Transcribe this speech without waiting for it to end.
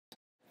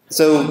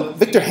So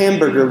Viktor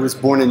Hamburger was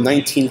born in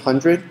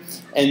 1900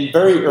 and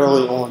very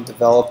early on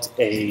developed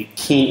a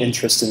keen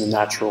interest in the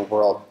natural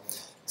world.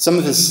 Some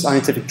of his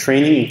scientific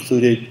training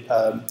included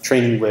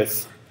training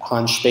with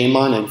Hans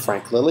Spemann and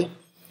Frank Lilly,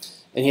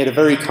 and he had a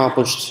very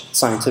accomplished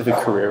scientific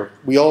career.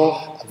 We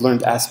all have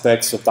learned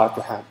aspects of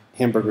Dr.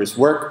 Hamburger's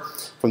work,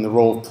 from the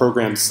role of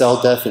programmed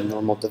cell death in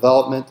normal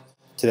development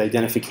to the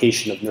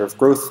identification of nerve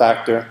growth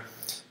factor,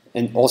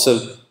 and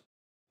also,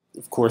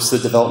 of course, the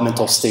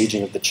developmental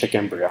staging of the chick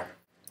embryo.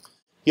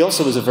 He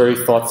also was a very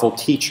thoughtful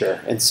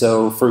teacher, and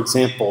so, for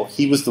example,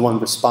 he was the one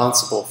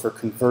responsible for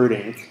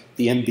converting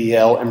the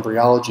MBL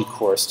embryology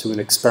course to an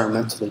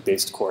experimentally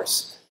based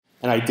course.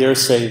 And I dare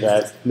say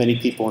that many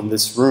people in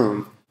this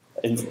room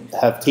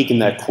have taken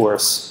that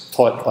course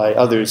taught by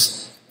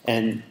others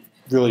and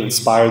really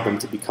inspired them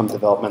to become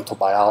developmental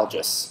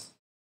biologists.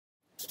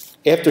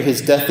 After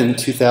his death in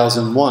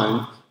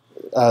 2001,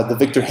 the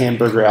Viktor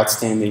Hamburger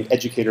Outstanding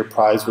Educator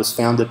Prize was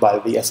founded by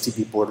the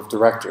STB Board of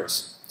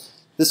Directors.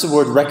 This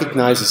award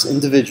recognizes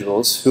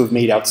individuals who have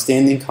made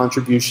outstanding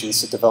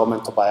contributions to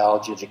developmental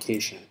biology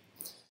education.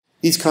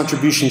 These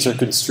contributions are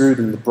construed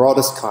in the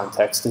broadest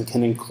context and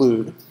can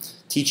include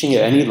teaching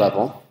at any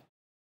level,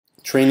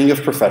 training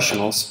of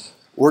professionals,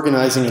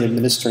 organizing and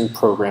administering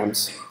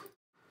programs,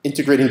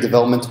 integrating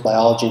developmental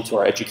biology into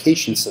our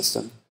education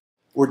system,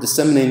 or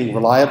disseminating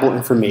reliable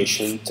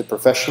information to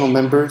professional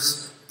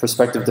members,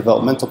 prospective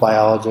developmental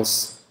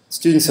biologists,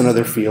 students in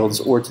other fields,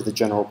 or to the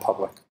general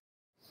public.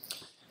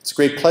 It's a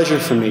great pleasure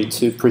for me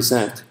to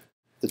present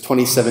the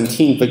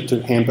 2017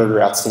 Viktor Hamburger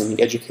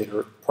Outstanding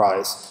Educator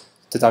Prize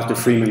to Dr.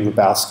 Freeman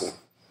Hrabowski.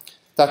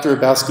 Dr.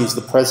 Hrabowski is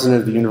the president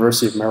of the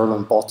University of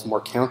Maryland,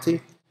 Baltimore County,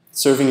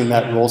 serving in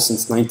that role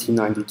since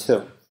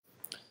 1992.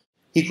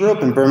 He grew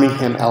up in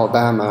Birmingham,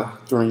 Alabama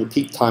during a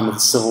peak time of the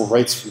civil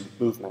rights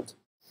movement.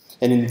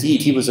 And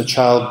indeed, he was a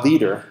child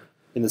leader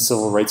in the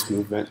civil rights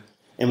movement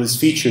and was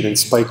featured in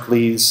Spike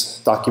Lee's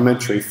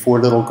documentary,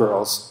 Four Little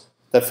Girls,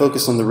 that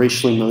focused on the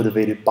racially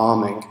motivated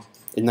bombing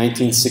in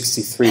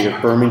 1963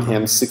 of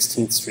Birmingham's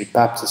 16th Street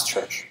Baptist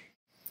Church.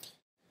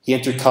 He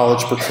entered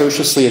college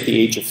precociously at the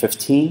age of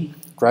 15,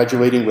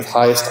 graduating with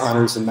highest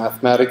honors in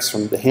mathematics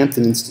from the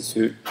Hampton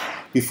Institute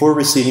before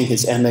receiving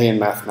his MA in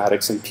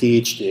mathematics and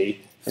PhD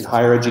in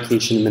higher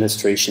education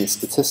administration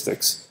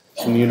statistics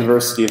from the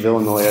University of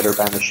Illinois at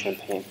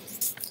Urbana-Champaign.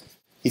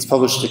 He's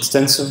published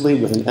extensively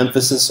with an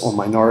emphasis on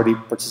minority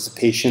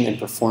participation and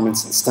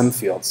performance in STEM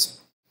fields.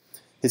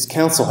 His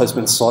counsel has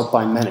been sought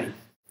by many.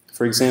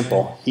 For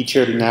example, he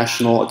chaired a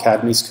National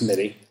Academies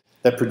Committee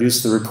that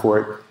produced the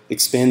report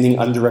Expanding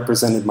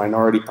Underrepresented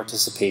Minority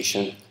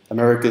Participation,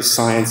 America's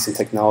Science and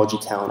Technology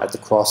Talent at the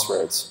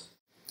Crossroads.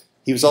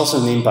 He was also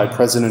named by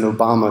President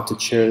Obama to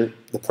chair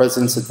the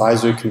President's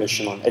Advisory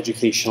Commission on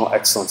Educational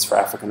Excellence for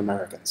African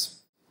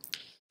Americans.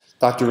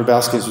 Dr.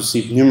 Hrabowski has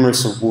received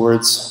numerous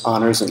awards,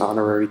 honors, and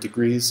honorary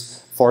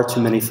degrees, far too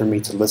many for me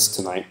to list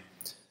tonight.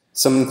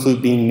 Some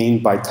include being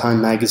named by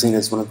Time magazine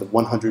as one of the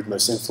 100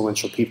 most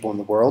influential people in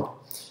the world,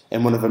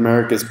 and one of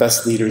America's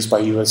best leaders by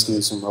U.S.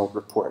 News and World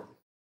Report.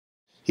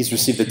 He's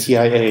received the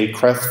TIAA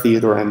Krefft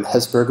Theodore M.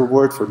 Hesburgh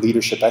Award for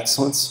Leadership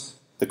Excellence,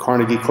 the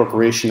Carnegie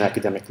Corporation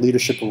Academic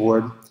Leadership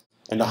Award,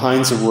 and the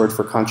Heinz Award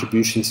for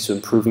contributions to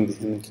improving the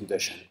human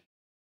condition.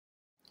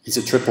 He's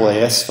a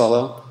AAAS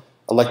Fellow,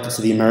 elected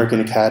to the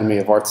American Academy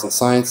of Arts and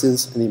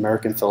Sciences and the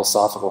American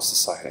Philosophical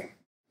Society.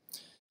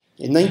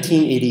 In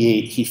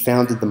 1988, he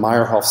founded the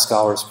Meyerhoff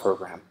Scholars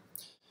Program.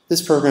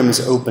 This program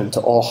is open to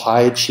all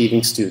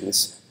high-achieving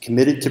students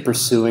committed to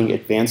pursuing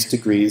advanced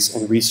degrees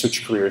and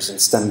research careers in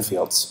STEM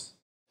fields,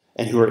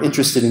 and who are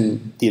interested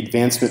in the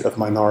advancement of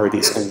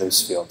minorities in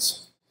those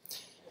fields.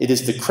 It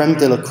is the creme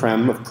de la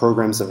creme of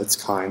programs of its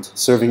kind,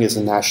 serving as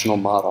a national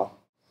model.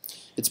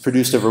 It's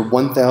produced over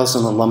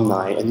 1,000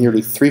 alumni, and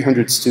nearly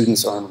 300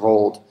 students are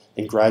enrolled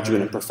in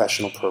graduate and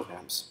professional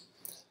programs.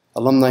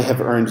 Alumni have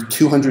earned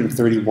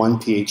 231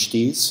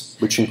 PhDs,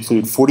 which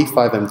include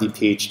 45 MD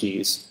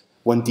PhDs,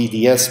 1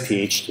 DDS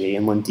PhD,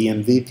 and 1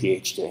 DMV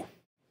PhD.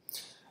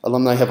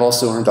 Alumni have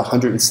also earned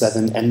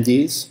 107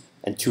 MDs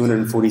and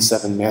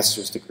 247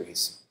 master's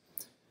degrees.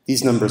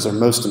 These numbers are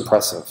most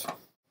impressive.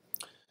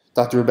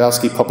 Dr.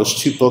 Hrabowski published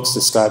 2 books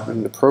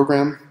describing the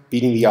program,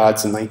 Beating the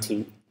Odds in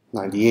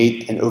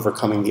 1998 and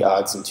Overcoming the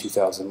Odds in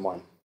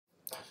 2001.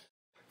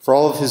 For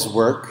all of his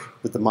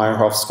work with the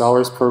Meyerhoff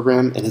Scholars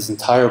Program and his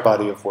entire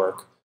body of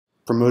work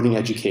promoting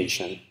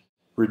education,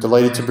 we're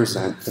delighted to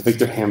present the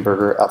Viktor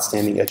Hamburger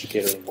Outstanding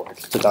Educator Award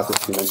to Dr.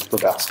 Freeman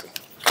Hrabowski.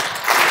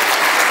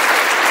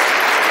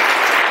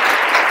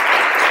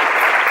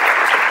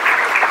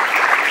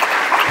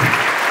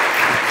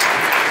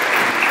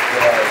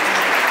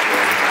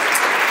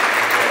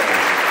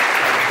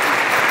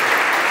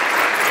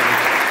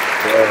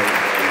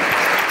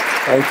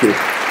 Thank you.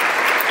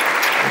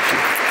 Thank you.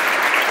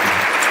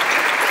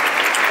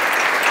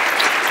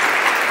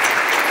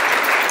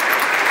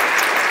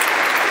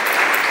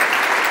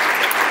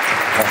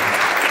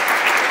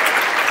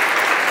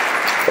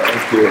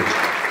 Thank you.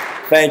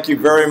 Thank you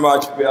very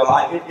much, Bill.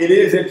 It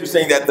is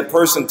interesting that the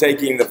person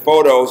taking the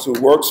photos who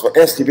works for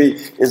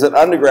STB is an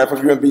undergrad from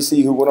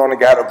UMBC who went on and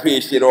got a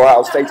PhD at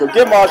Ohio State. So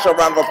give Marshall a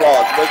round of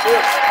applause.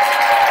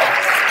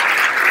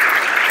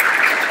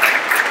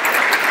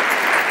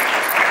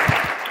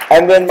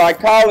 And then my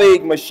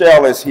colleague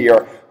Michelle is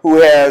here,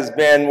 who has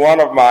been one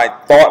of my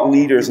thought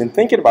leaders in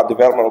thinking about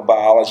developmental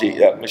biology.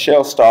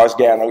 Michelle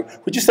Stars-Gannon.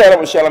 Would you stand up,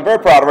 Michelle? I'm very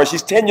proud of her.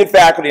 She's tenured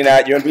faculty now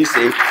at UMBC,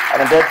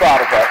 and I'm very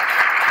proud of her.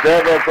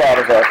 Very, very proud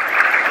of her.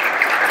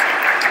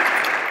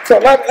 So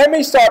let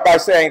me start by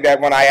saying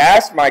that when I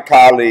asked my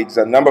colleagues,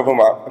 a number of whom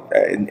are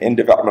in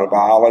developmental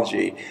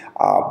biology,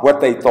 what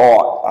they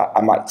thought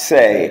I might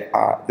say,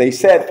 they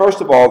said,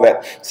 first of all,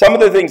 that some of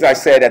the things I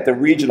said at the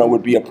regional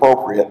would be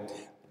appropriate.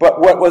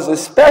 But what was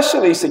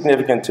especially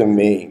significant to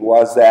me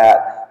was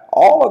that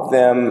all of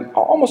them,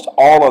 almost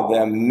all of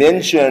them,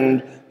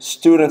 mentioned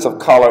students of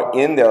color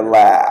in their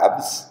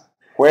labs,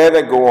 where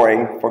they're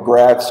going for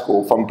grad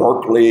school, from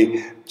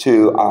Berkeley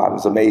to, it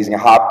was amazing,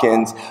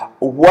 Hopkins,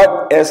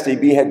 what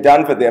SDB had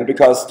done for them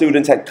because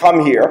students had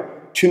come here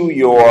to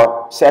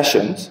your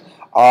sessions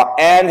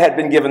and had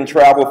been given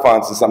travel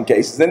funds in some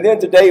cases. And then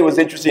today it was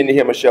interesting to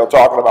hear Michelle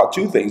talking about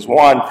two things.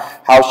 One,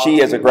 how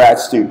she as a grad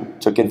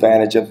student took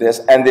advantage of this.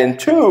 And then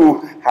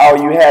two, how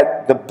you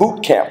had the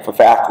boot camp for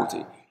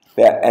faculty.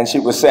 And she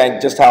was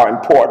saying just how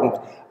important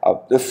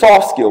the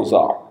soft skills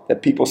are,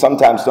 that people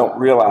sometimes don't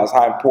realize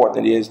how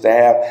important it is to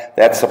have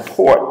that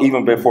support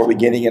even before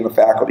beginning in a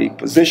faculty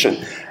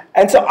position.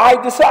 And so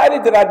I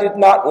decided that I did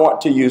not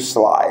want to use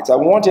slides. I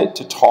wanted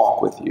to talk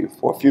with you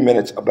for a few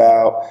minutes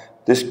about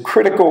this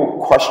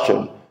critical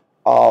question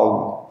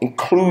of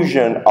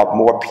inclusion of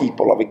more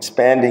people, of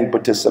expanding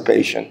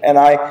participation. And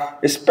I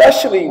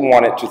especially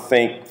wanted to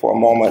think for a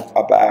moment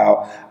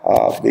about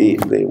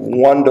the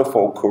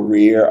wonderful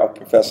career of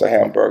Professor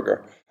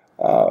Hamburger.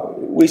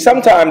 We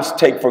sometimes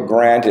take for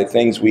granted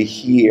things we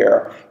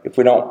hear if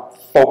we don't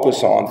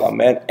focus on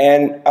them.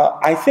 And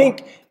I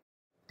think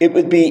it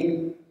would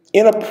be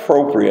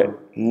inappropriate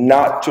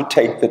not to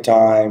take the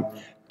time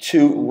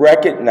to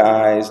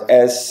recognize,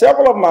 as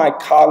several of my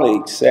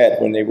colleagues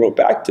said when they wrote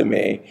back to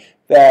me,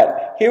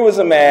 that here was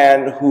a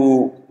man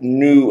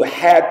who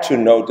had to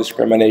know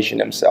discrimination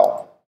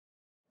himself,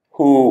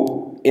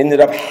 who ended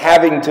up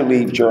having to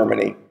leave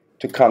Germany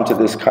to come to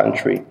this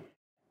country,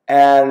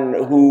 and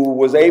who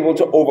was able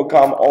to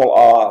overcome all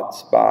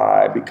odds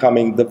by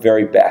becoming the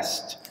very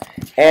best.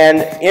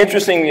 And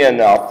interestingly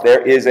enough,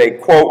 there is a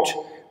quote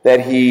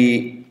that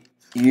he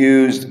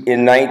used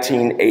in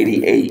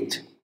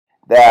 1988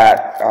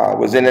 that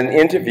was in an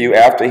interview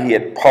after he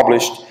had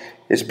published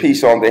his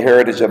piece on the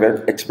heritage of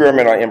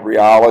experimental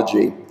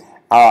embryology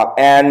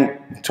and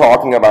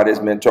talking about his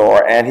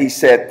mentor. And he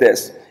said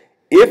this: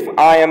 "If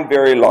I am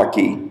very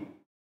lucky,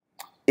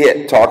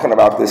 talking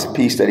about this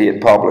piece that he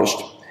had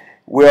published,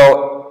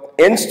 will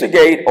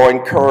instigate or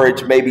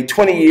encourage maybe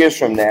 20 years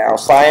from now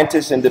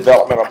scientists in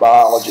developmental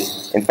biology.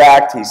 In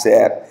fact," he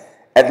said,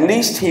 "at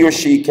least he or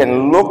she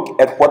can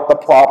look at what the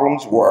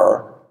problems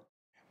were,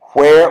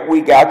 where we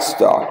got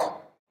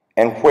stuck,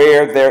 and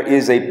where there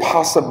is a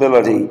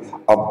possibility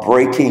of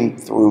breaking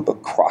through the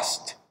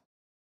crust."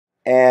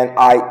 And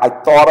I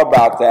thought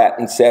about that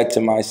and said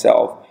to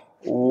myself,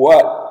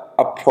 what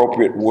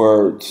appropriate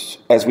words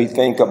as we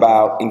think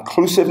about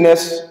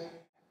inclusiveness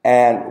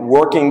and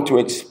working to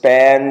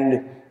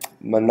expand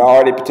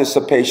minority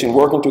participation,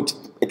 working to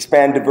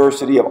expand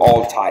diversity of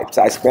all types.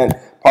 I spent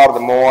part of the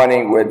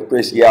morning with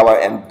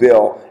Graciela and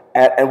Bill,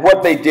 and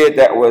what they did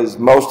that was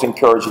most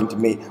encouraging to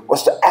me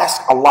was to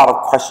ask a lot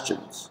of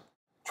questions,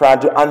 trying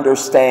to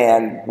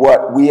understand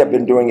what we have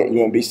been doing at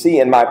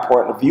UMBC and my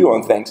point of view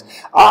on things.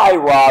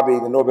 Robbie,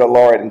 the Nobel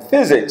laureate in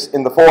physics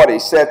in the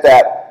 40s, said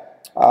that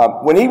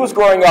when he was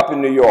growing up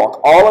in New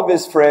York, all of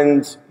his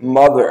friends'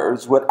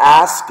 mothers would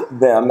ask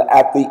them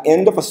at the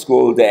end of a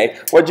school day,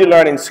 "What'd you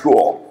learn in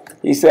school?"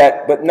 He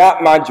said, "But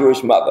not my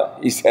Jewish mother."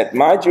 He said,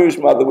 "My Jewish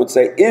mother would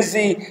say,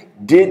 'Izzy,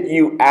 did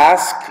you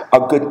ask a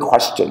good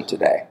question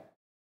today?'"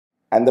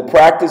 And the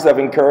practice of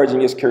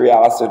encouraging his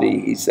curiosity,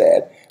 he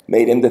said,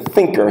 made him the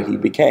thinker he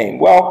became.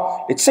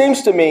 Well, it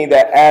seems to me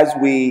that as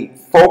we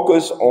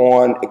focus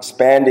on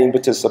expanding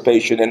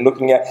participation and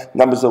looking at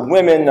numbers of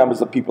women,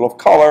 numbers of people of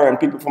color, and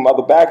people from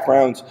other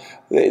backgrounds,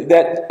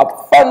 that a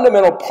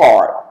fundamental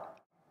part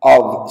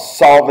of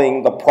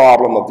solving the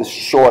problem of this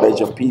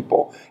shortage of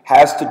people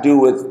has to do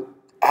with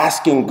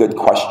asking good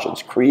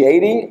questions,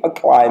 creating a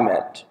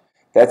climate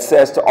that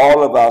says to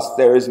all of us,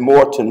 there is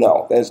more to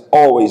know. There's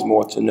always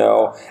more to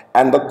know.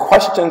 And the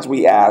questions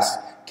we ask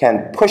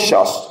can push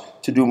us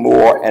to do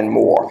more and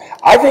more.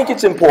 I think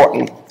it's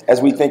important,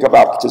 as we think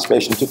about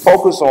participation, to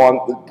focus on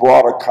the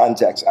broader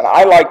context. And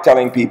I like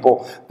telling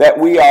people that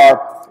we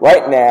are,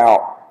 right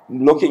now,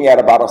 looking at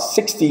about a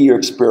 60-year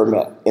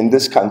experiment in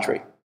this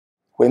country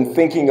when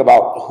thinking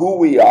about who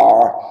we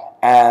are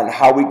and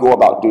how we go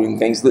about doing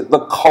things,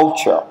 the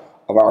culture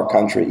of our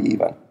country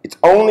even. It's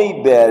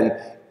only been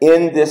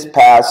in this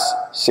past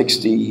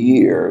 60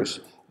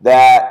 years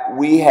that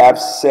we have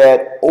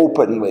said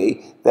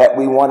openly that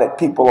we wanted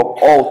people of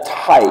all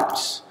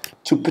types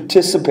to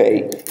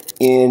participate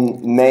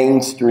in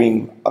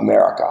mainstream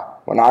America.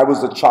 When I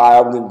was a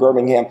child in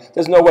Birmingham,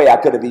 there's no way I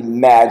could have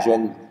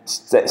imagined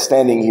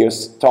standing here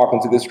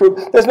talking to this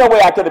group. There's no way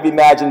I could have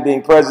imagined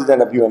being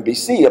president of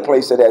UMBC, a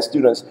place that has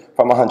students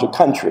from 100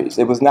 countries.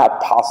 It was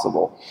not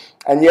possible.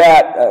 And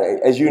yet,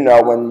 as you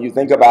know, when you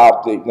think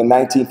about the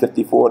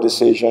 1954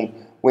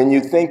 decision, when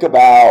you think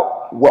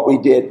about what we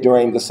did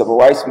during the Civil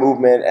Rights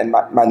Movement, and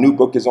my new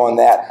book is on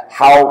that,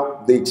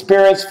 how the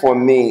experience for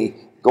me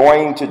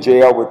going to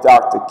jail with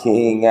Dr.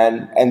 King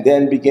and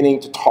then beginning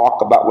to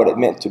talk about what it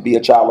meant to be a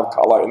child of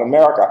color in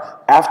America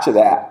after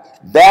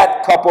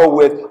that coupled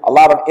with a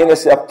lot of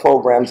NSF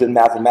programs in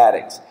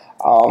mathematics,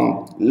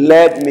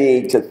 led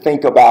me to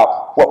think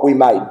about what we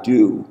might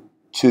do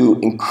to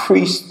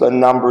increase the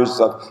numbers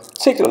of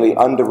particularly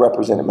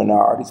underrepresented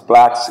minorities,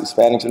 blacks,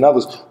 Hispanics, and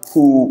others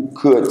who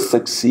could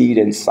succeed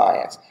in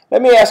science.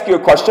 Let me ask you a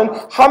question.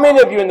 How many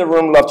of you in the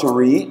room love to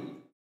read?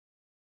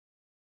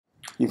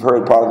 You've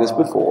heard part of this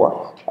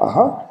before.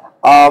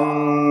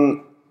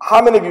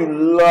 How many of you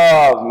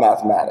love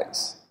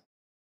mathematics?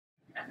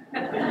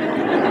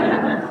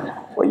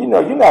 Well, you know,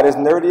 you're not as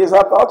nerdy as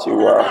I thought you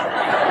were.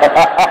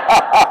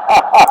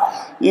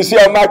 You see,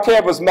 on my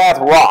campus, math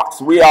rocks.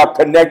 We are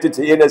connected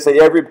to NSA.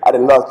 Everybody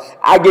loves.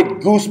 I get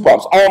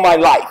goosebumps all my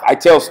life. I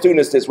tell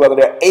students this, whether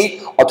they're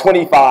 8 or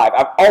 25.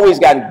 I've always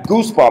gotten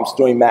goosebumps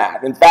doing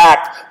math. In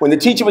fact, when the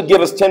teacher would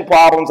give us 10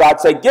 problems, I'd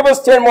say, give us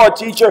 10 more,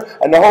 teacher,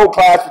 and the whole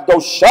class would go,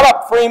 shut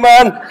up,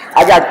 Freeman.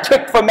 I got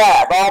kicked for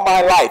math all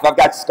my life. I've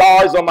got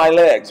scars on my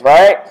legs,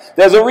 right?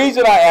 There's a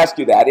reason I ask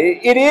you that.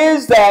 It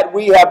is that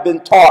we have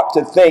been taught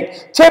to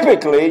think,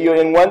 typically, you're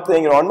in one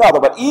thing or another,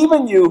 but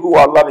even you who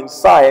are loving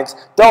science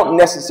don't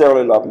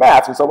necessarily love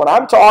math. And so when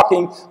I'm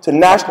talking to the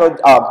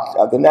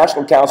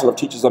National Council of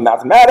Teachers of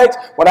Mathematics,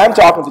 when I'm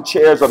talking to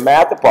chairs of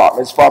math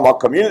departments from a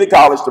community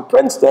college to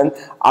Princeton,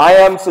 I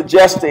am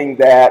suggesting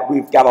that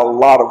we've got a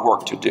lot of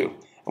work to do.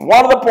 And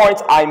one of the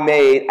points I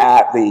made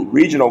at the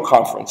regional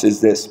conference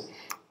is this.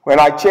 When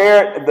I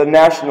chaired the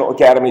National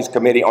Academy's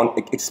Committee on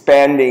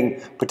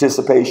expanding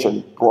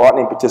participation,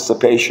 broadening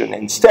participation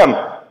in STEM,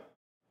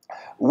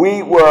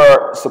 we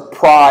were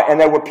surprised, and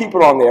there were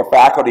people on there,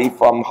 faculty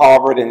from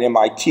Harvard and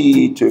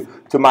MIT to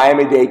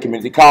Miami-Dade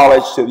Community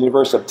College to the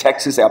University of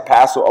Texas, El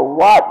Paso, a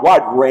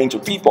wide range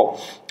of people.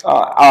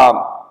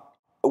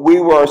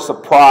 We were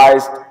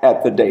surprised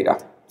at the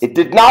data. It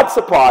did not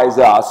surprise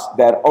us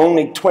that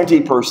only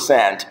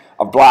 20%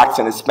 of blacks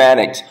and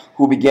Hispanics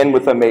who begin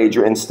with a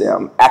major in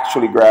STEM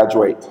actually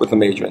graduate with a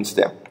major in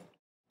STEM.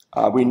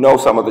 We know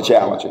some of the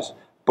challenges.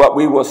 But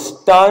we were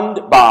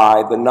stunned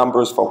by the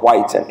numbers for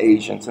whites and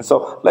Asians. And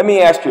so let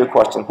me ask you a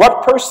question.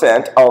 What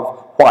percent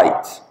of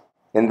whites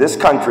in this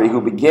country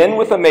who begin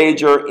with a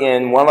major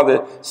in one of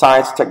the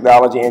science,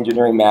 technology,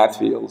 engineering, math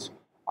fields,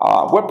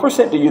 what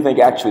percent do you think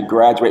actually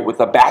graduate with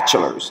a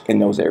bachelor's in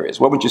those areas?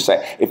 What would you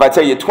say? If I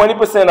tell you 20%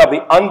 of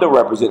the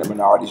underrepresented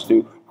minorities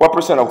do, what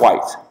percent of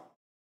whites?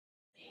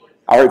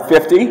 I heard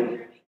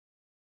 50.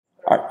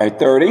 I heard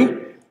 30.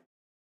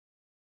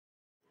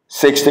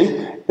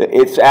 60.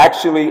 It's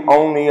actually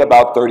only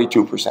about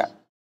 32%.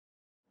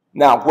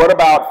 Now, what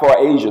about for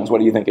Asians? What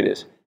do you think it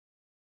is?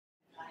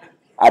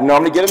 I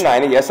normally get a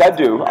 90. Yes, I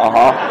do.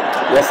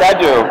 Yes, I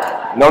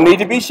do. No need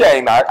to be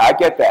ashamed. I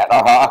get that.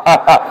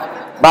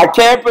 My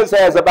campus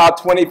has about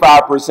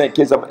 25%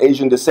 kids of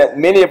Asian descent,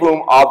 many of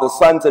whom are the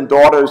sons and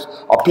daughters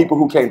of people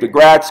who came to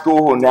grad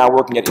school who are now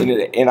working at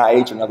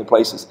NIH and other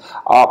places.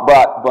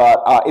 But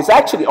it's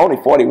actually only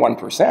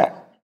 41%.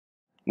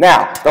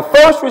 Now, the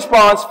first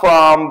response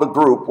from the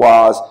group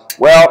was,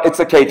 well, it's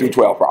a K through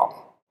 12 problem.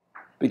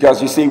 Because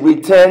you see, we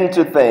tend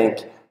to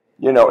think,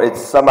 you know,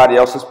 it's somebody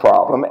else's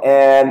problem.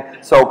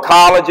 And so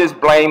colleges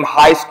blame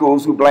high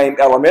schools who blame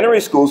elementary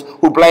schools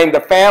who blame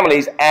the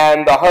families,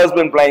 and the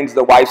husband blames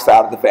the wife's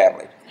side of the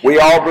family. We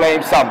all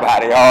blame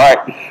somebody, all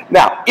right?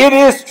 Now, it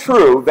is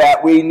true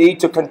that we need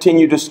to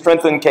continue to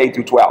strengthen K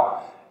through 12.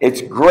 It's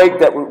great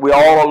that we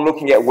all are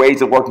looking at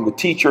ways of working with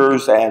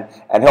teachers and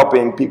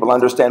helping people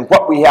understand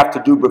what we have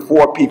to do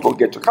before people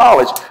get to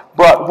college.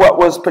 But what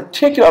was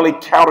particularly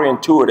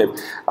counterintuitive,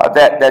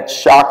 that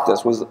shocked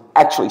us, was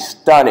actually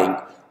stunning,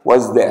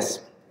 was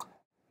this.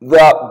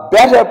 The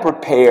better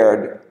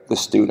prepared the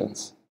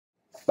students,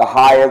 the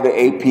higher the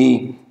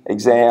AP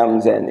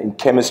exams and in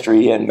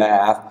chemistry and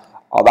math,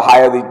 or the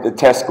higher the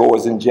test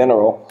scores in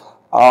general,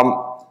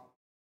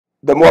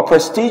 the more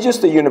prestigious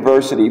the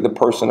university the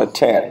person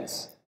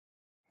attends,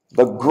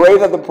 the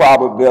greater the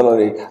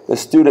probability the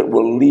student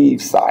will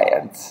leave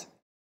science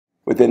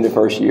within the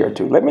first year or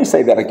two. Let me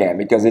say that again,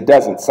 because it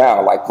doesn't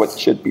sound like what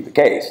should be the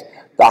case.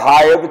 The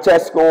higher the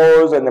test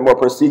scores and the more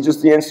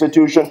prestigious the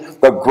institution,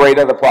 the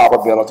greater the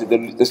probability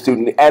that the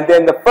student. And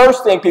then the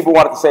first thing people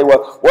wanted to say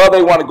was, well,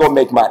 they want to go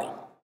make money,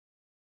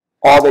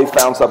 or they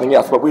found something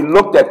else. But we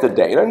looked at the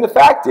data, and the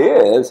fact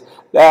is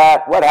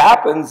that what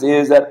happens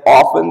is that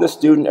often the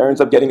student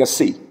ends up getting a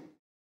C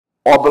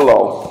or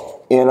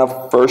below in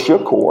a first-year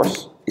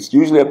course. It's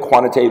usually a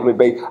quantitatively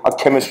based, a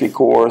chemistry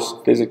course,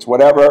 physics,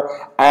 whatever,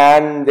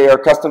 and they're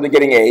accustomed to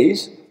getting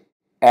A's.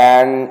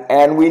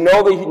 And we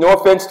know that, no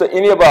offense to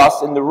any of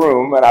us in the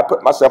room, and I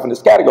put myself in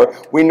this category,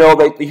 we know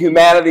that the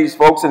humanities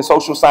folks and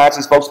social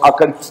sciences folks are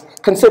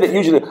considered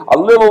usually a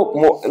little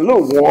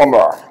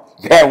warmer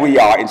than we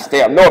are in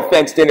STEM. No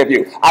offense to any of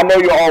you. I know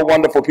you're all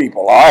wonderful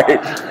people, all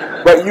right?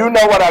 But you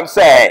know what I'm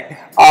saying.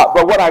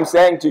 But what I'm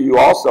saying to you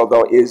also,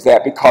 though, is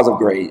that because of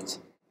grades,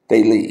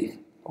 they leave,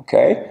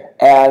 okay?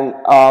 And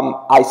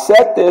I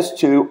said this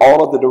to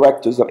all of the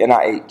directors of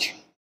NIH.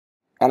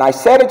 And I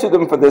said it to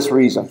them for this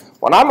reason.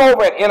 When I'm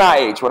over at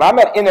NIH, when I'm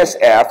at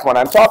NSF, when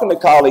I'm talking to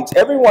colleagues,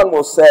 everyone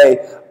will say,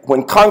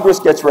 when Congress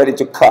gets ready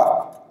to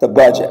cut the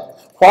budget,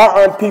 why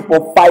aren't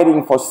people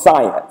fighting for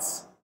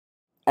science?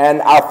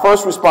 And our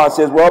first response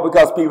is, well,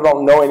 because people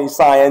don't know any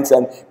science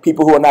and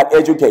people who are not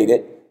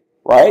educated,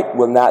 right,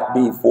 will not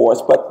be for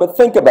us. But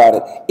think about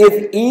it.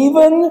 If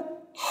even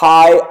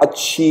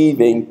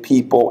high-achieving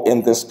people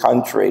in this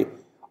country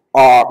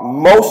are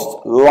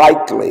most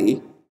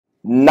likely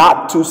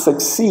not to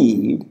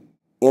succeed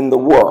in the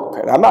work,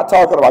 and I'm not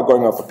talking about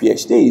going on for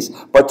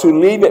PhDs, but to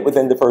leave it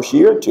within the first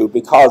year or two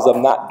because of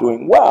not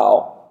doing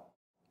well,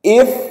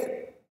 if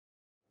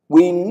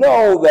we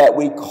know that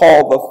we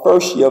call the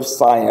first year of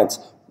science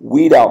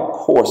weed out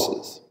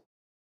courses,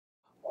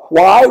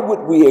 why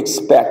would we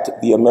expect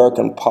the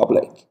American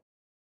public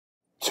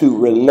to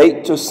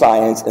relate to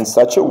science in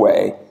such a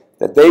way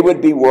that they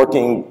would be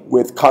working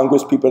with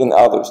Congress people and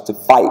others to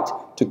fight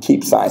to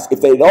keep science if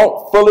they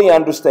don't fully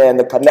understand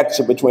the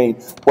connection between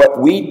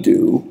what we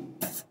do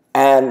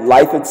and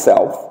life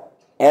itself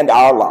and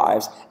our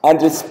lives,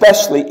 and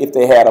especially if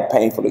they had a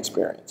painful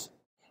experience?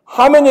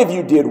 How many of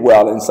you did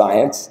well in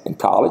science in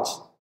college?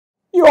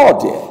 You all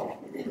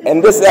did.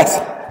 And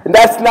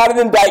that's not an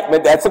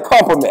indictment, that's a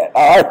compliment,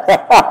 all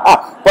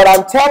right? But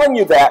I'm telling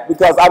you that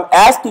because I'm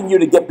asking you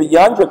to get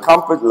beyond your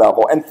comfort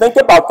level and think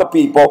about the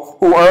people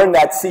who earned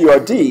that C or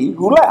D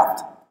who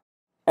left.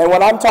 And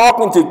when I'm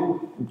talking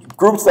to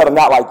groups that are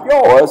not like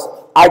yours,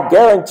 I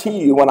guarantee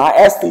you when I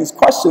ask these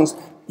questions,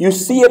 you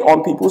see it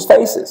on people's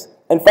faces.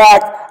 In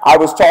fact, I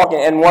was talking,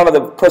 and one of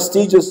the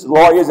prestigious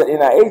lawyers at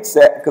NIH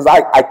said, because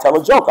I tell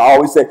a joke, I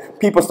always say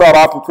people start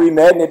off in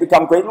pre-med and they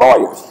become great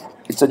lawyers.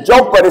 It's a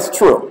joke, but it's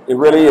true. It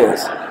really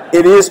is.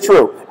 It is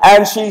true.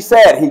 And she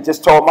said, he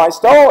just told my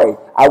story.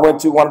 I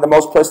went to one of the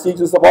most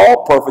prestigious of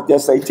all,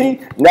 perfect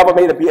SAT, never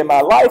made a B in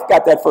my life,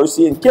 got that first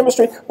C in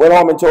chemistry, went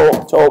home and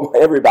told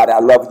everybody I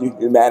love you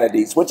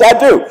humanities, which I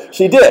do.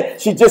 She did.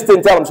 She just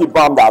didn't tell them she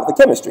bombed out of the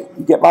chemistry.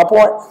 You get my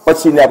point? But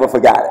she never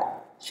forgot it.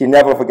 She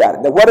never forgot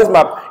it.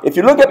 Now, if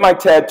you look at my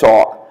TED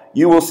Talk,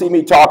 you will see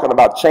me talking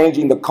about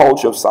changing the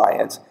culture of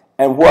science.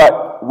 And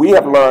what we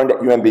have learned at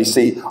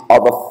UMBC are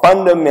the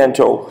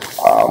fundamental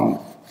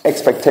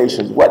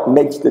expectations, what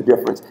makes the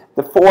difference.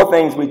 The four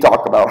things we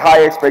talk about: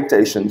 high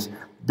expectations,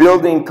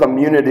 building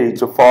community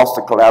to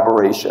foster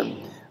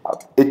collaboration.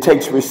 It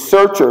takes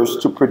researchers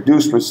to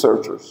produce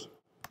researchers.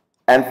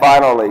 And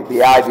finally,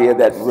 the idea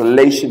that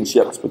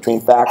relationships between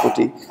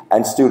faculty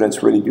and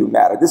students really do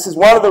matter. This is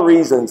one of the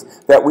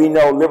reasons that we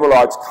know liberal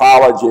arts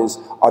colleges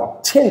are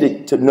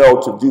tending to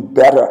know to do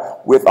better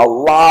with a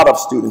lot of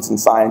students in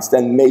science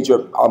than major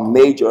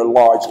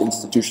large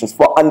institutions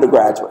for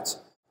undergraduates.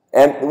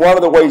 And one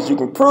of the ways you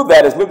can prove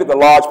that is look at the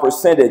large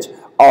percentage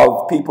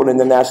of people in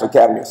the National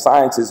Academy of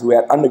Sciences who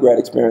had undergrad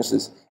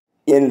experiences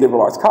in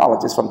liberal arts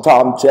colleges, from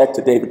Tom Cech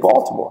to David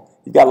Baltimore.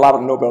 You've got a lot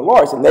of Nobel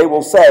laureates, and they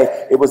will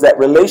say it was that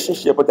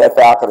relationship with that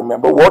faculty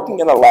member, working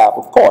in a lab,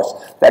 of course,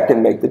 that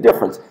can make the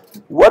difference.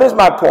 What is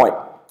my point?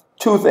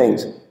 Two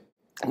things.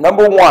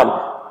 Number one,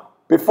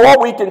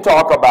 before we can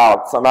talk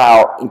about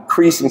somehow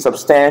increasing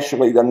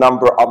substantially the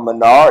number of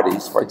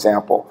minorities, for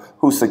example,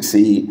 who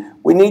succeed,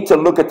 we need to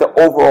look at the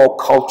overall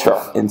culture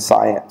in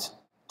science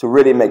to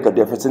really make a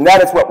difference. And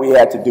that is what we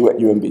had to do at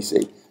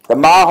UMBC. The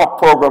Mahawk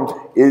program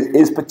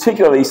is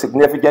particularly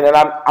significant, and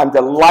I'm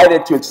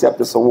delighted to accept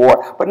this award,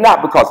 but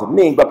not because of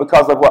me, but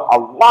because of what a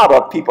lot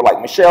of people like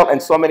Michelle and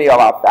so many of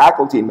our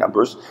faculty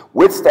members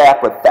with staff,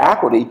 but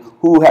faculty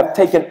who have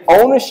taken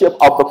ownership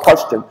of the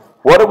question,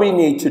 what do we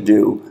need to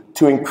do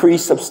to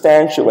increase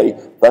substantially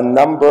the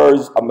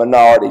numbers of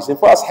minorities, and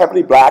for us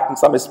heavily black and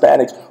some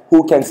Hispanics,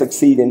 who can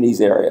succeed in these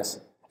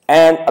areas?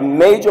 And a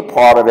major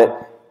part of it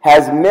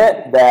has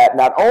meant that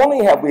not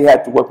only have we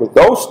had to work with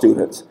those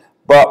students,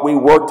 but we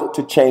worked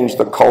to change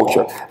the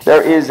culture.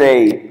 There is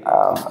a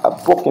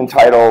book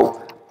entitled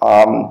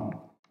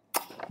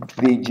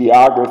The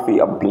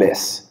Geography of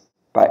Bliss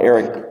by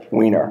Eric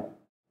Weiner.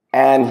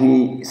 And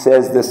he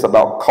says this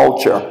about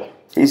culture.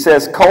 He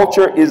says,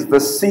 culture is the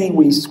sea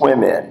we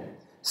swim in,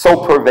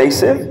 so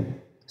pervasive,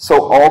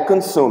 so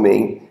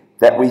all-consuming,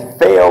 that we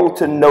fail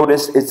to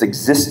notice its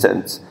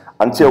existence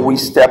until we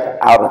step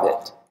out of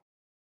it.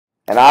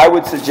 And I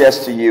would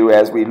suggest to you,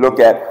 as we look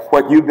at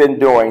what you've been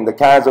doing, the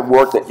kinds of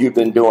work that you've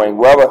been doing,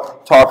 whether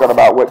talking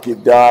about what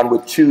you've done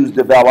with Choose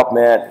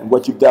Development and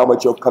what you've done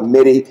with your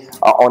committee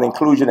on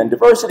inclusion and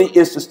diversity,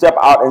 is to step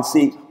out and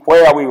see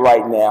where are we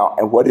right now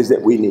and what is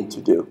it we need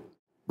to do.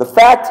 The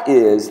fact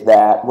is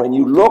that when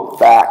you look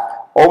back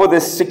over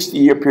this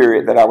 60-year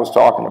period that I was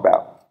talking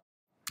about,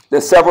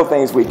 there's several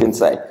things we can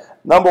say.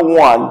 Number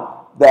one,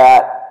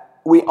 that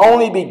we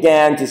only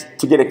began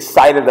to get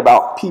excited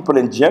about people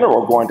in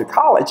general going to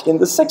college in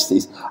the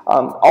 60s.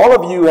 All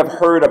of you have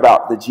heard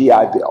about the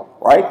GI Bill,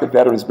 right? The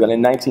Veterans Bill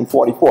in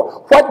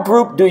 1944. What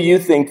group do you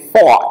think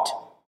fought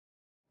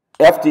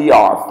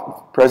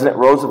FDR, President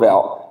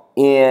Roosevelt,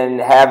 in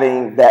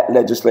having that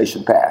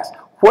legislation passed?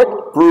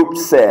 What group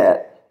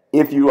said,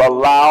 if you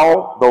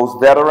allow those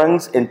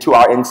veterans into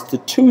our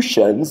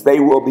institutions, they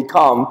will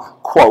become,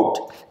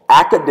 quote,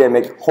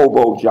 academic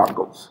hobo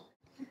jungles,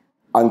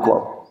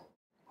 unquote?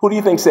 Who do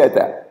you think said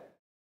that?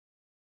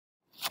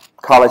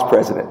 College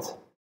presidents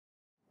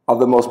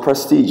of the most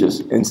prestigious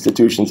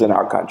institutions in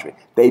our country.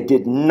 They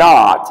did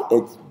not,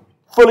 it's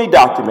fully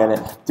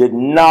documented, did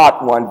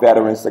not want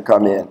veterans to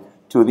come in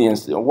to the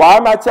institute. Why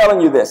am I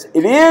telling you this?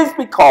 It is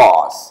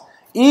because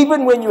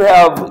even when you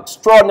have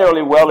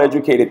extraordinarily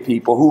well-educated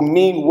people who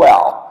mean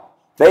well,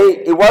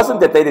 it wasn't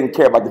that they didn't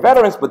care about the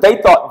veterans, but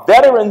they thought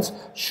veterans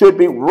should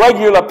be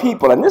regular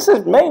people. And this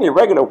is mainly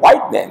regular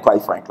white men,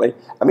 quite frankly.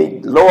 I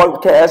mean, lower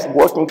caste,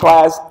 working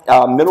class,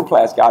 middle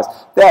class guys,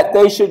 that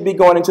they should be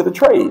going into the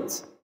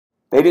trades.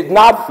 They did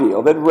not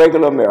feel that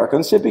regular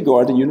Americans should be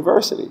going to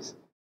universities.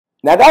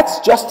 Now, that's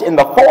just in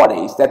the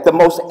 40s that the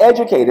most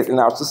educated in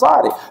our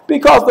society.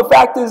 Because the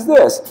fact is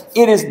this,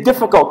 it is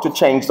difficult to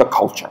change the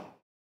culture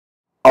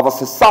of a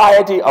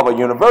society, of a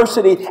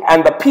university,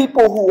 and the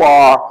people who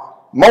are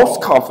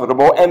most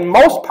comfortable and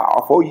most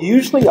powerful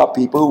usually are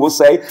people who will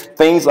say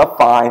things are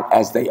fine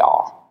as they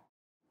are.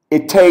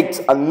 It takes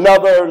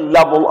another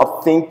level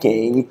of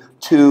thinking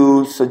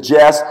to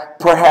suggest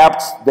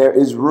perhaps there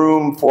is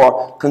room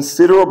for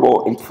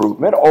considerable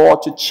improvement or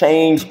to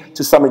change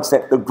to some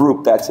extent the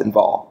group that's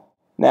involved.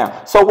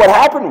 Now, so what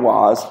happened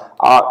was,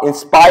 in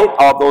spite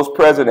of those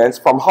presidents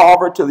from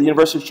Harvard to the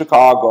University of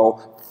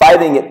Chicago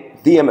fighting it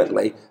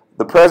vehemently,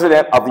 the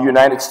President of the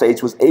United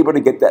States was able to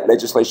get that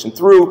legislation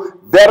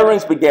through.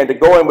 Veterans began to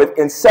go in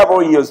within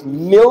several years.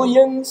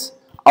 Millions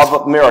of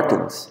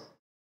Americans,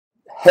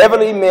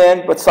 heavily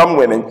men but some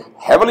women,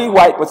 heavily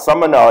white but some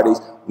minorities,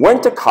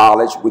 went to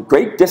college with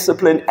great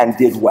discipline and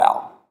did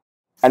well.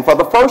 And for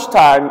the first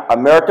time,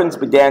 Americans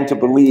began to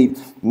believe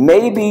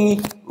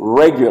maybe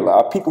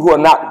regular, people who are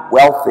not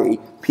wealthy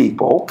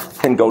people,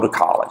 can go to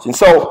college. And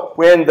so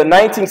when the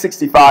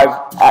 1965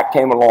 Act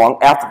came along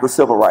after the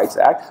Civil Rights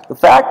Act, the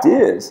fact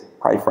is,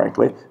 quite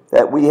frankly,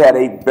 that we had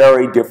a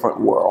very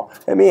different world.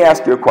 Let me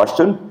ask you a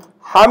question.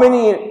 How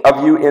many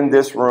of you in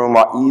this room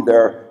are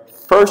either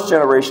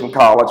first-generation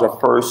college or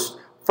first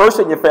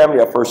in your family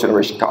or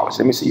first-generation college?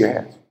 Let me see your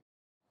hands.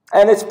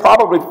 And it's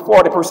probably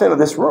 40% of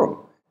this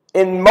room.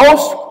 In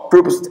most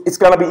groups, it's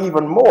going to be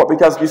even more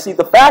because, you see,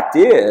 the fact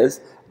is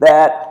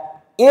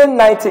that in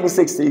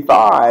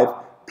 1965,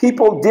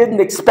 people didn't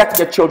expect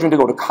their children to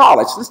go to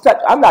college.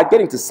 I'm not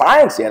getting to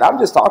science yet. I'm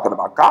just talking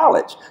about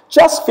college.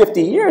 Just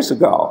 50 years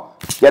ago.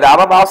 Get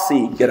out of our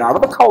seat, get out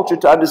of the culture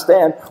to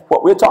understand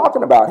what we're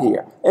talking about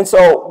here. And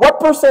so what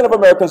percent of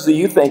Americans do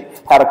you think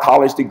had a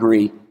college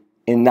degree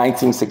in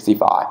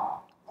 1965?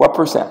 What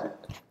percent?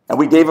 And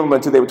we gave them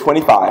until they were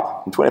 25.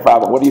 And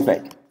 25, what do you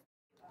think?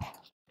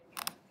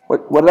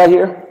 What did I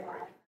hear?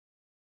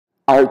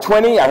 I heard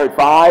 20, I heard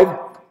 5.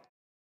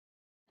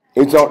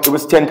 It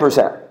was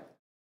 10%.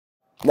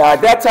 Now,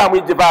 at that time, we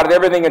divided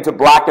everything into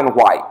black and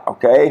white,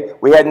 okay?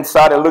 We hadn't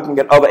started looking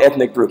at other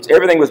ethnic groups.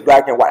 Everything was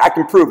black and white. I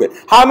can prove it.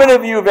 How many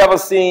of you have ever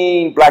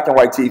seen black and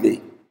white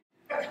TV?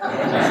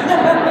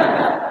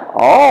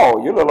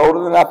 Oh, you're a little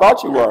older than I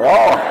thought you were.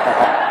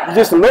 Oh, you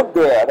just look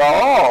good.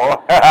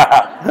 Oh.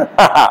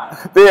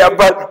 Yeah,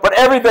 but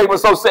everything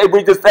was so safe.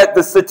 We just had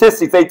the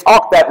statistics. They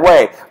talk that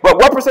way. But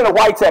what percent of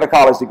whites had a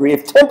college degree?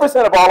 If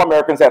 10% of all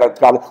Americans had a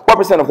college, what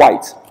percent of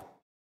whites?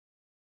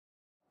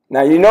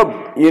 Now, you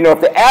know,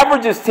 if the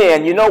average is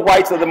 10, you know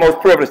whites are the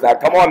most privileged. Now,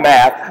 come on,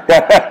 math.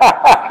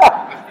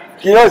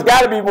 You know, it's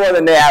got to be more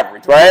than the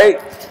average, right?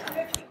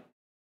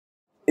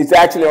 It's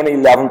actually only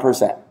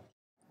 11%.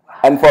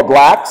 And for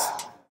blacks,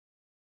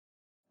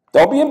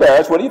 don't be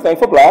embarrassed. What do you think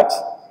for blacks?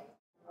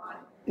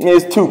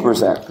 It's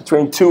 2%,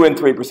 between 2 and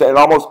 3%. And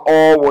almost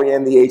all were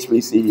in the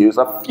HBCUs.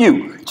 A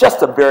few,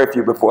 just a very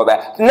few before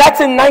that. And that's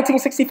in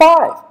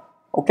 1965,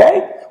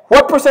 okay?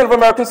 What percent of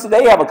Americans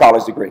today have a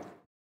college degree?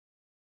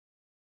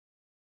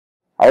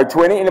 I heard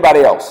 20.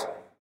 Anybody else?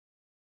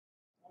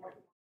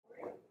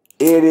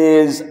 It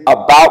is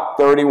about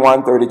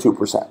 31,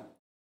 32%.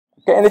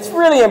 Okay, and it's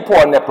really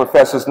important that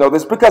professors know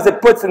this because it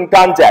puts in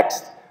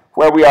context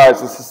where we are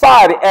as a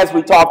society as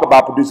we talk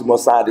about producing more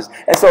scientists.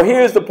 And so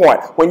here's the point.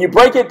 When you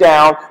break it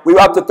down, we're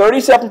up to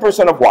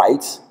 37% of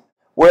whites.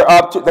 We're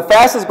up to, the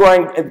fastest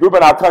growing group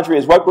in our country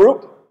is what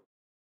group?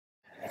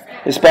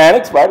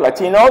 Hispanics, right,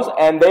 Latinos,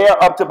 and they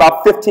are up to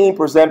about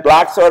 15%.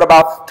 Blacks are at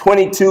about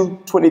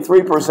 22,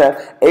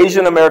 23%.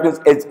 Asian Americans,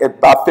 it's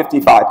about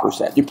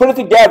 55%. You put it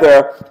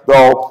together,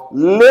 though,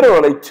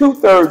 literally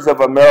 2/3 of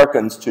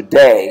Americans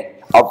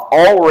today, of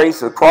all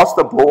races across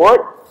the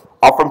board,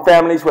 are from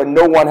families where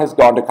no one has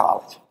gone to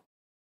college.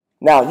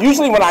 Now,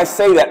 usually when I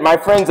say that, my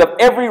friends of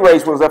every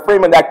race will say,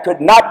 Freeman, that could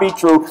not be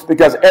true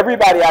because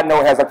everybody I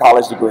know has a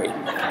college degree.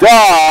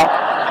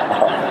 Duh!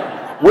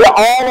 We're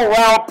all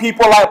around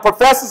people like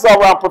professors are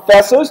around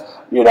professors,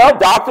 you know,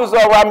 doctors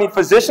are around,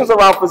 physicians are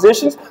around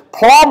physicians,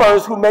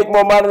 plumbers who make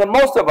more money than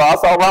most of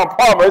us are around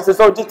plumbers, and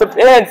so it just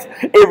depends.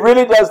 It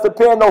really does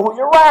depend on who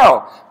you're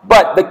around.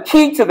 But the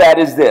key to that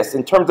is this,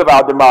 in terms of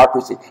our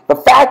democracy. The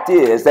fact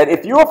is that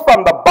if you're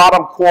from the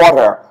bottom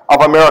quarter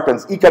of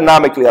Americans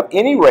economically of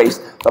any race,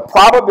 the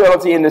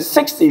probability in the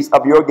 60s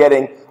of your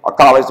getting a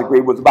college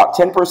degree was about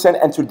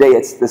 10%, and today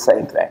it's the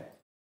same thing.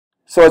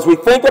 So as we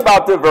think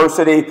about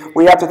diversity,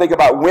 we have to think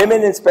about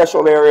women in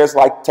special areas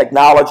like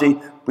technology,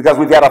 because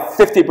we've had a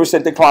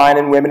 50% decline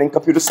in women in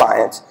computer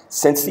science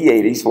since the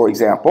 80s, for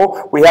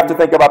example. We have to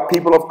think about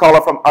people of color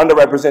from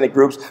underrepresented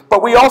groups,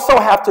 but we also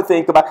have to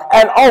think about,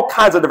 and all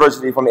kinds of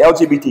diversity from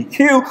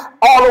LGBTQ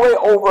all the way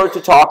over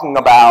to talking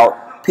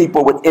about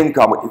people with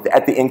income,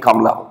 at the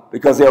income level,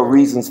 because there are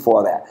reasons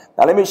for that.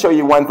 Now let me show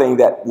you one thing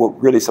that will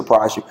really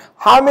surprise you.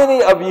 How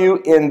many of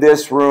you in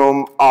this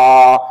room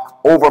are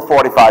over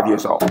 45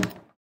 years old?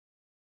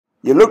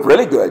 You look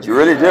really good, you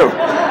really do.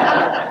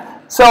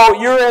 So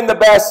you're in the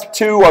best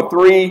 2 or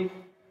 3,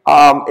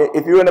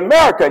 if you're in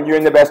America, and you're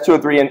in the best 2 or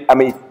 3, and I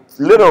mean,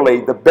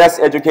 literally the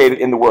best educated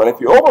in the world. If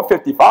you're over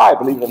 55,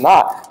 believe it or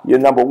not, you're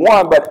number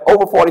 1, but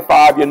over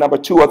 45, you're number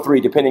 2 or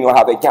 3, depending on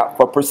how they count,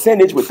 for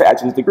percentage with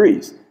bachelor's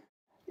degrees.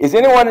 Is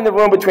anyone in the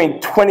room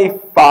between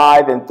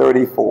 25 and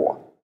 34?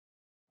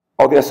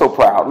 Oh, they're so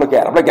proud. Look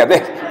at them, look at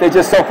them. They're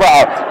just so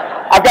proud.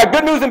 I've got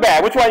good news and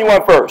bad. Which one you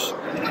want first?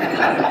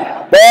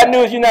 Bad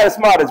news, you're not as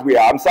smart as we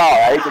are. I'm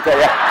sorry, I hate to tell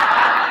you.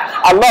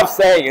 I love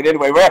saying it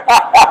anyway.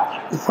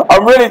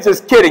 I'm really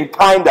just kidding,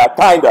 kinda.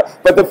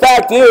 But the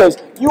fact is,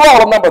 you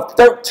all are number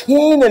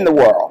 13 in the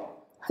world.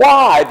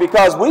 Why?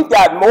 Because we've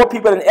got more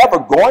people than ever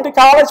going to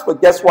college,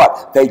 but guess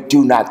what? They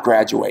do not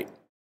graduate.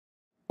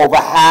 Over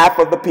half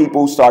of the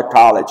people who start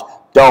college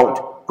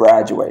don't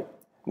graduate.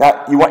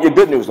 Now, you want your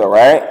good news though,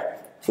 right?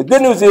 The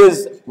good news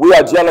is we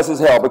are jealous as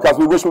hell because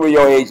we wish we were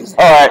your ages.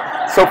 All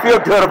right, so feel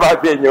good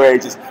about being your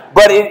ages.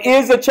 But it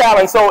is a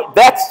challenge, so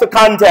that's the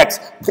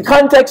context. The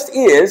context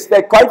is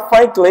that, quite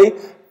frankly,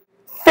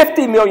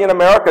 50 million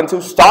Americans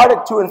who started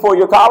 2- and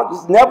 4-year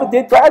colleges never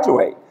did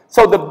graduate.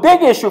 So the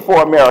big issue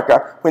for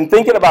America, when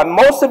thinking about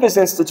most of its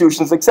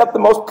institutions, except the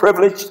most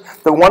privileged,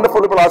 the wonderful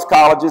liberal arts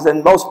colleges,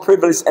 and most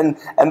privileged, and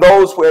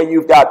those where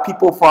you've got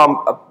people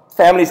from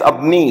families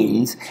of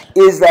means,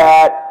 is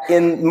that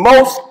in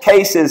most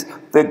cases,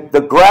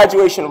 the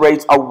graduation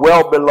rates are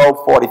well below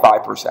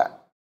 45%.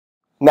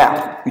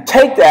 Now, you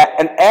take that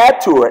and add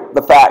to it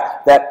the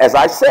fact that, as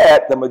I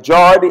said, the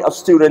majority of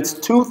students,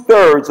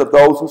 2/3 of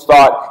those who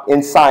start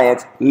in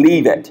science,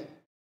 leave it,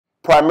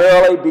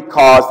 primarily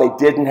because they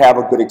didn't have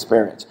a good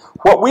experience.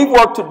 What we've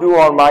worked to do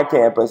on my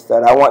campus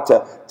that I want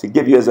to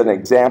give you as an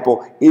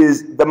example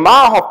is the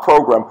Mile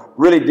program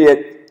really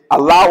did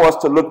allow us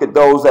to look at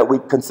those that we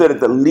considered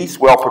the least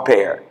well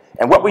prepared.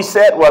 And what we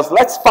said was,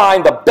 let's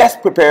find the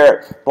best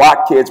prepared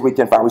black kids we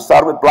can find. We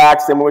started with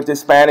blacks, then we went to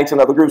Hispanics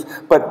and other groups,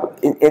 but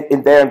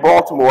there in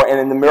Baltimore and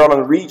in the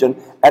Maryland region.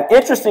 And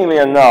interestingly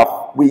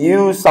enough, we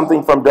used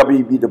something from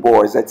W.B. Du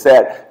Bois that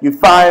said, you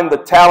find the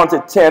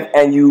talented 10th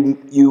and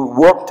you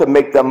work to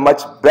make them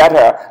much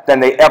better than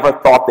they ever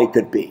thought they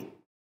could be.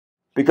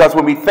 Because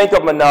when we think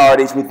of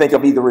minorities, we think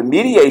of either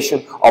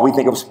remediation or we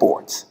think of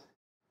sports.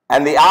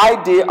 And the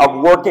idea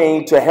of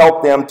working to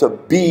help them to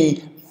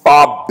be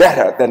far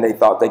better than they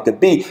thought they could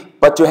be,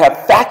 but to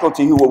have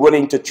faculty who were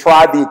willing to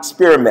try the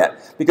experiment.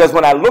 Because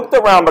when I looked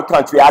around the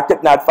country, I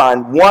could not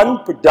find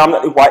one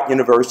predominantly white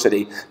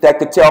university that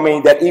could tell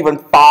me that even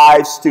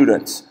 5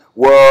 students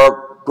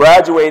were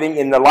graduating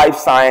in the life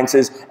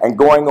sciences and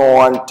going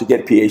on to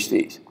get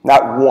PhDs.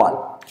 Not one.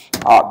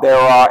 There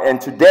are, and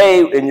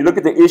today, when you look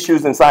at the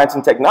issues in science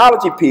and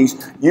technology piece,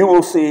 you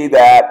will see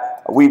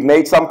that we've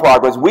made some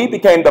progress. We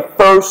became the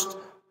first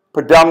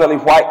predominantly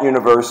white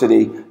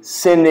university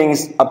sending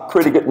a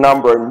pretty good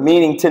number,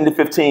 meaning 10 to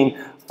 15,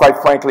 quite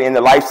frankly, in the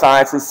life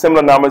sciences,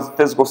 similar numbers in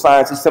physical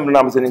sciences, similar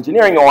numbers in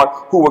engineering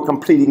who were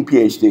completing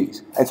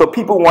PhDs. And so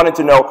people wanted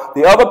to know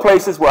the other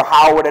places were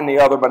Howard and the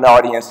other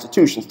minority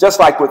institutions. Just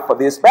like for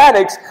the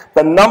Hispanics,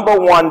 the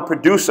 #1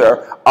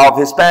 producer of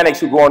Hispanics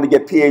who go on to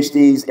get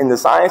PhDs in the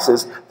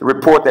sciences, the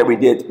report that we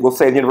did, will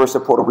say the University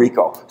of Puerto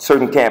Rico,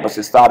 certain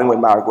campuses, starting with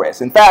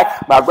Marguerite. In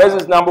fact,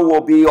 Marguerite's number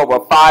will be over a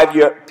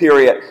 5-year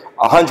period,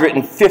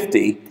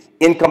 150.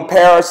 In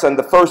comparison,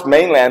 the first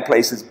mainland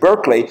place is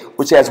Berkeley,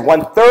 which has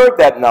 1/3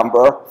 that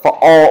number for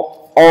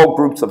all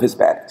groups of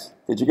Hispanics.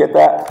 Did you get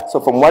that? So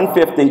from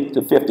 150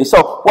 to 50.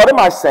 So what am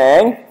I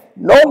saying?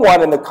 No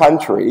one in the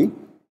country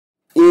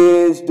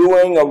is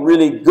doing a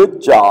really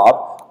good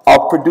job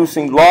of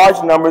producing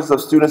large numbers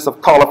of students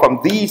of color from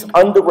these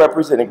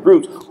underrepresented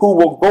groups who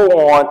will go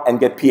on and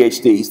get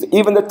PhDs.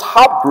 Even the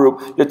top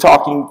group, you're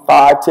talking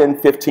 5, 10,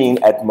 15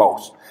 at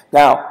most.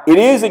 Now, it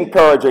is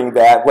encouraging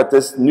that what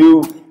this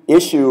new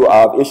issue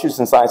of issues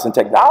in science and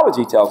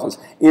technology tells us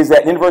is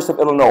that University of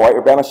Illinois,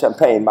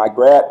 Urbana-Champaign, my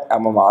grad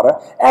alma mater,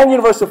 and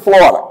University of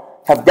Florida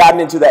have gotten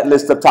into that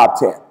list of top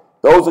 10.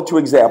 Those are two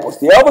examples.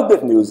 The other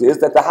good news is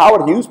that the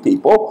Howard Hughes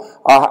people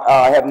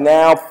have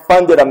now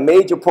funded a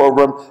major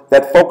program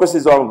that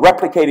focuses on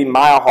replicating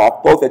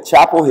Meyerhoff both at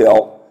Chapel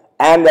Hill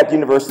and at the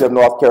University of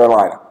North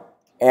Carolina.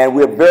 And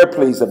we're very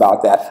pleased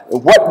about that.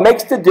 And what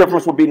makes the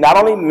difference will be not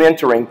only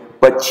mentoring,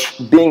 but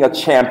being a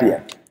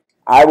champion.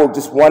 I will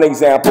just one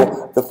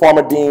example, the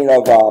former dean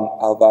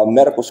of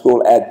medical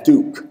school at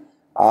Duke,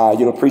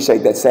 you'll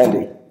appreciate that,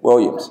 Sandy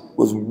Williams,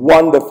 was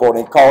wonderful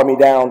and called me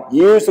down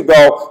years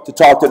ago to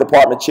talk to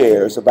department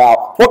chairs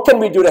about what can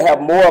we do to have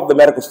more of the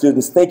medical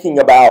students thinking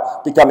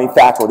about becoming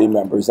faculty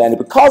members. And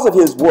because of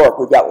his work,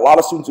 we've got a lot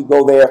of students who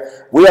go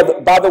there. We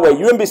have, by the way,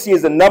 UMBC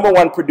is the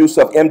 #1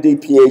 producer of MD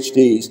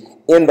PhDs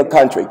in the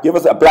country. Give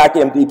us a black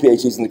MD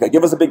PhDs in the country.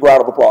 Give us a big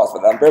round of applause for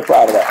that. I'm very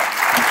proud of that.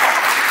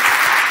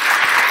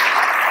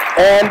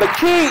 And the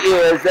key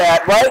is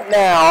that right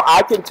now,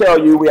 I can tell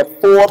you we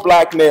have 4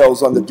 black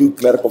males on the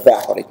Duke medical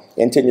faculty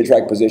in tenure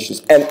track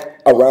positions and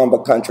around the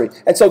country.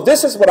 And so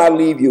this is what I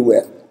leave you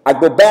with. I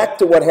go back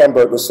to what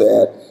Hamburger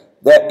said,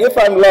 that if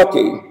I'm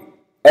lucky,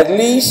 at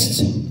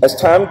least as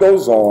time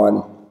goes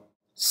on,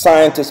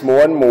 scientists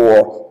more and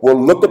more will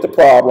look at the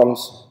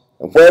problems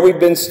and where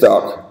we've been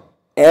stuck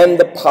and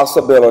the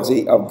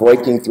possibility of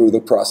breaking through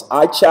the crust.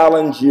 I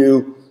challenge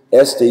you,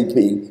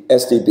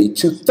 SDB,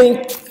 to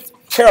think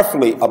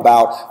carefully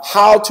about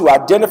how to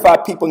identify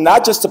people,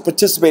 not just to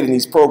participate in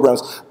these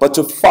programs, but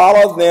to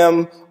follow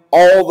them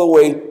all the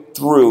way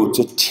through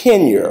to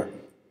tenure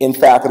in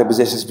faculty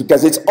positions,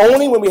 because it's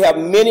only when we have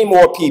many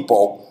more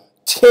people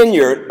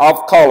tenured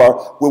of color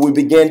will we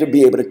begin to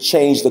be able to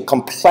change the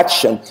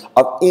complexion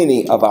of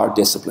any of our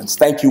disciplines.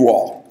 Thank you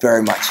all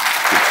very much.